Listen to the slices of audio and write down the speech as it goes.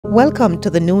Welcome to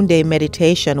the Noonday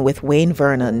Meditation with Wayne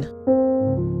Vernon.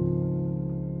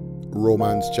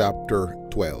 Romans chapter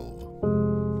 12,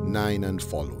 9 and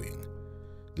following.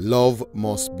 Love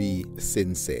must be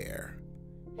sincere.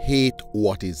 Hate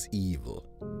what is evil.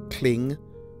 Cling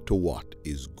to what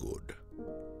is good.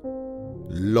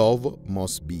 Love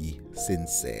must be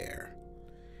sincere.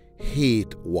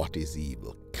 Hate what is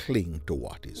evil. Cling to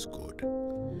what is good.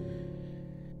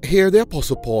 Here the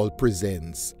Apostle Paul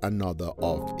presents another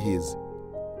of his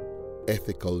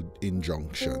ethical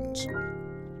injunctions.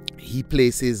 He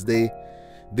places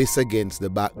this against the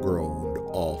background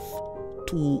of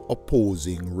two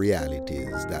opposing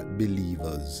realities that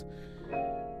believers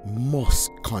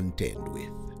must contend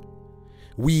with.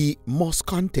 We must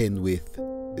contend with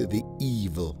the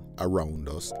evil around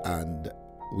us, and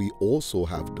we also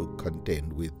have to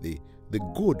contend with the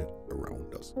good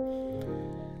around us.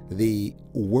 The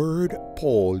word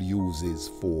Paul uses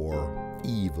for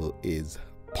evil is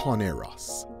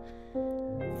poneros,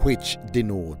 which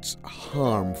denotes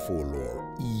harmful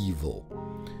or evil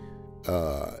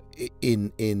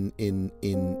in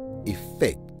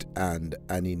effect and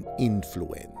in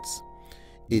influence.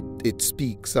 It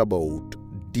speaks about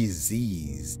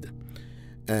diseased,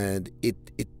 and it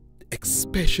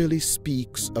especially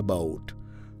speaks about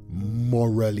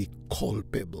morally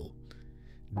culpable,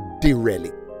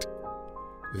 derelict,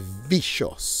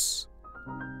 vicious,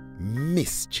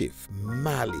 mischief,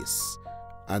 malice,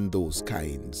 and those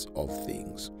kinds of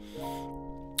things.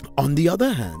 On the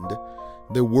other hand,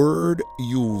 the word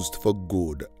used for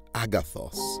good,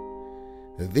 agathos,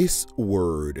 this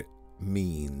word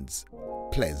means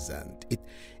pleasant.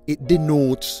 It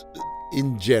denotes,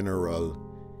 in general,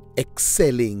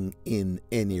 excelling in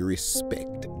any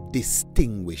respect,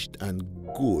 distinguished and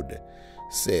good,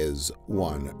 says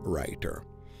one writer.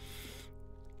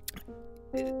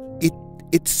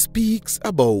 It speaks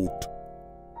about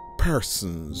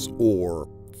persons or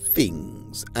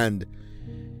things, and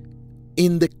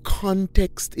in the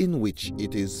context in which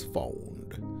it is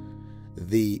found,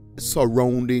 the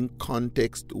surrounding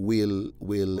context will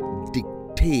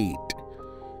dictate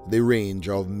the range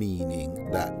of meaning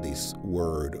that this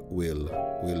word will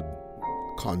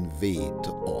convey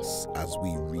to us as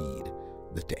we read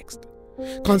the text.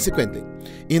 Consequently,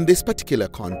 in this particular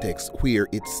context where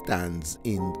it stands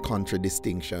in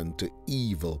contradistinction to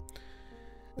evil,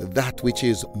 that which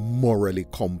is morally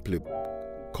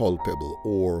culpable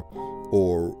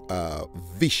or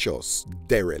vicious,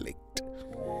 derelict,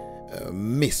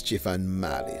 mischief and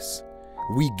malice,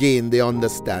 we gain the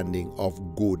understanding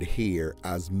of good here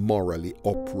as morally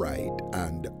upright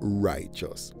and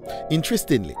righteous.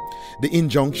 Interestingly, the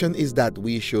injunction is that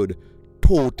we should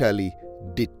totally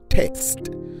detest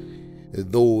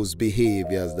those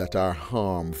behaviors that are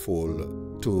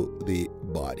harmful to the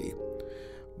body.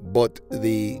 But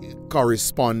the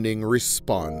corresponding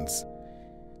response,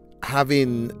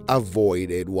 having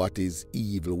avoided what is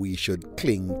evil, we should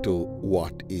cling to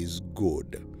what is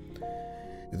good.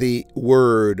 The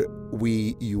word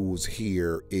we use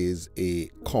here is a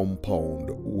compound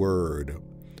word.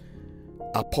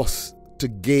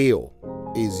 Apostageo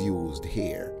is used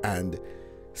here, and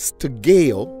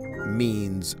stageo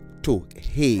means to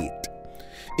hate.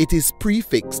 It is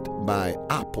prefixed by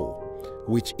apo,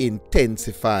 which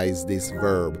intensifies this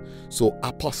verb. So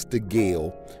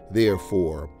apostageo,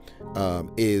 therefore,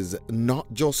 is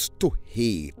not just to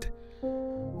hate,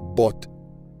 but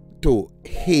to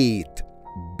hate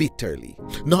bitterly.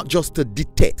 Not just to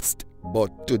detest,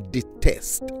 but to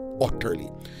detest utterly.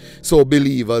 So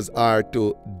believers are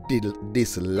to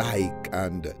dislike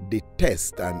and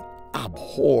detest and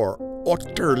abhor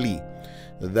utterly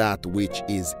that which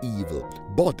is evil.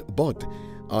 But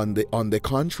on the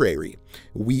contrary,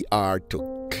 we are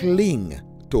to cling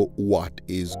to what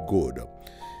is good.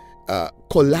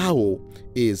 Kolao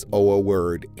is our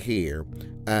word here,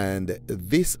 and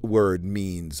this word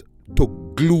means to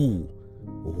glue.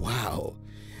 Wow.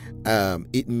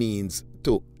 It means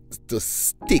to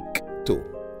stick to.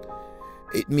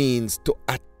 It means to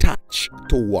attach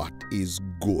to what is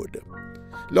good.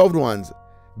 Loved ones,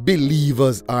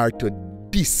 believers are to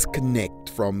disconnect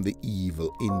from the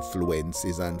evil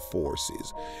influences and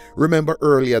forces. Remember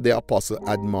earlier the apostle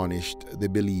admonished the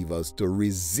believers to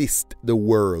resist the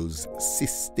world's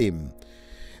system.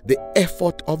 The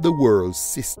effort of the world's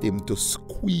system to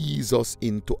squeeze us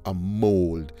into a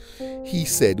mold. He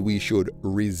said we should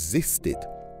resist it.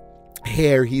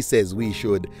 Here he says we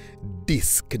should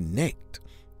disconnect.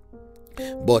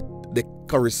 But the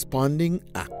corresponding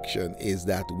action is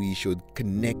that we should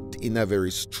connect in a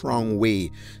very strong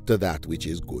way to that which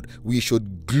is good. We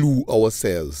should glue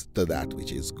ourselves to that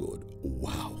which is good.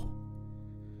 Wow.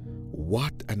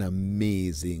 What an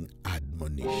amazing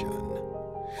admonition.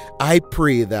 I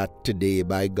pray that today,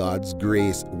 by God's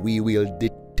grace, we will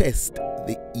detest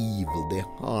the evil, the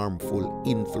harmful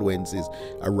influences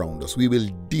around us. We will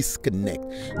disconnect.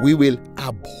 We will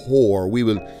abhor. We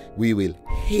will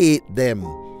hate them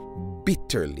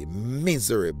bitterly,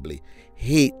 miserably.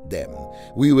 Hate them.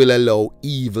 We will allow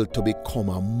evil to become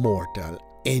a mortal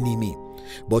enemy,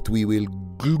 but we will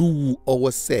glue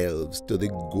ourselves to the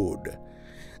good,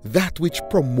 that which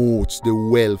promotes the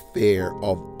welfare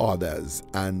of others,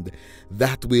 and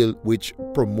that which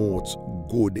promotes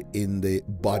good in the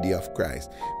body of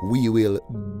Christ. We will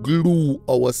glue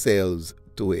ourselves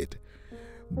to it.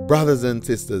 Brothers and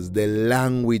sisters, the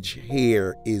language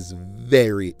here is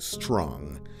very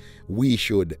strong. We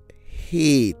should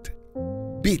hate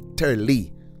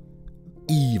bitterly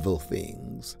evil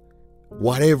things,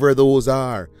 whatever those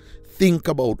are. Think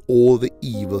about all the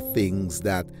evil things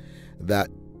that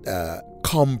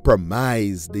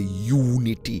compromise the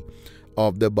unity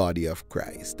of the body of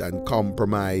Christ and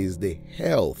compromise the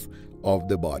health of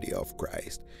the body of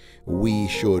Christ. We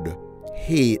should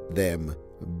hate them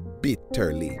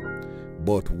bitterly,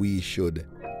 but we should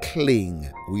cling,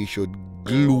 we should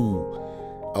glue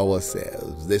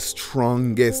ourselves, the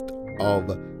strongest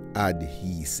of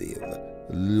adhesive,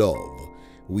 love.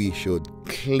 We should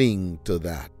cling to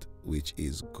that which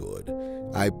is good.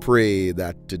 I pray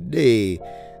that today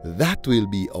that will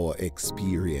be our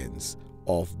experience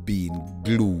of being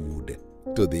glued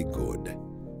to the good.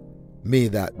 May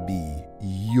that be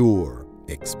your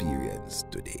experience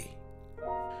today.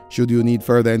 Should you need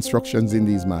further instructions in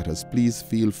these matters, please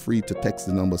feel free to text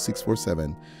the number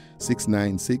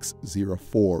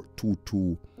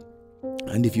 647-696-0422.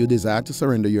 And if you desire to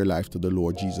surrender your life to the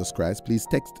Lord Jesus Christ, please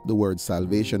text the word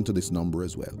salvation to this number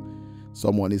as well.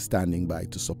 Someone is standing by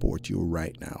to support you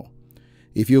right now.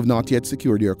 If you have not yet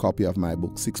secured your copy of my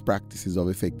book, 6 Practices of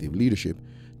Effective Leadership,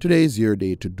 today is your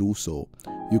day to do so.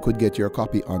 You could get your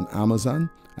copy on Amazon,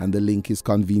 and the link is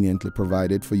conveniently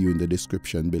provided for you in the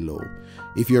description below.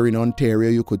 If you're in Ontario,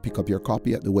 you could pick up your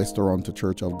copy at the West Toronto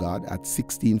Church of God at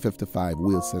 1655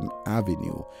 Wilson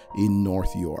Avenue in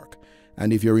North York.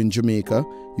 And if you're in Jamaica,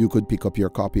 you could pick up your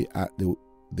copy at the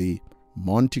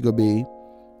Montego Bay,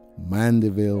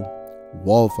 Mandeville,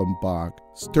 Waltham Park,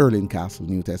 Stirling Castle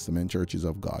New Testament Churches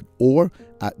of God, or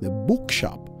at the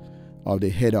bookshop of the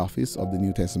head office of the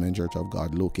New Testament Church of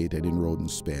God located in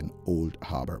Rodenspen, Old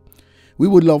Harbour. We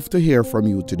would love to hear from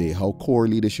you today how Core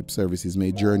Leadership Services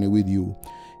may journey with you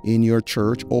in your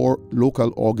church or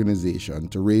local organization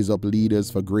to raise up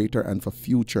leaders for greater and for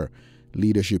future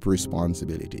leadership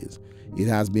responsibilities. It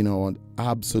has been our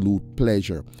absolute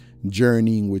pleasure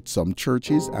journeying with some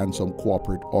churches and some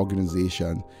corporate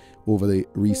organizations over the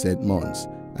recent months,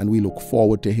 and we look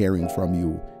forward to hearing from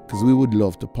you because we would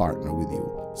love to partner with you.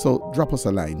 So drop us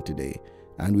a line today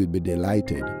and we'd be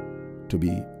delighted to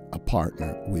be a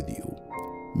partner with you.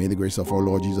 May the grace of our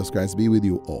Lord Jesus Christ be with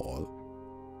you all.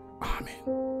 Amen.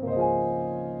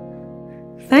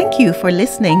 Thank you for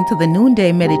listening to the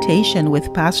Noonday Meditation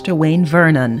with Pastor Wayne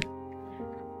Vernon.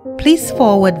 Please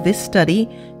forward this study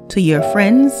to your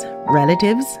friends,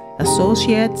 relatives,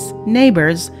 associates,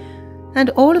 neighbors, and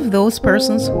all of those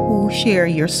persons who share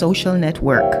your social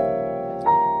network.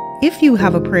 If you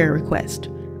have a prayer request,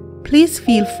 please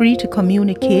feel free to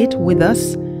communicate with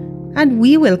us, and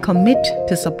we will commit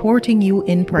to supporting you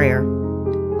in prayer.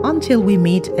 Until we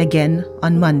meet again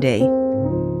on Monday.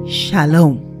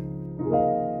 Shalom.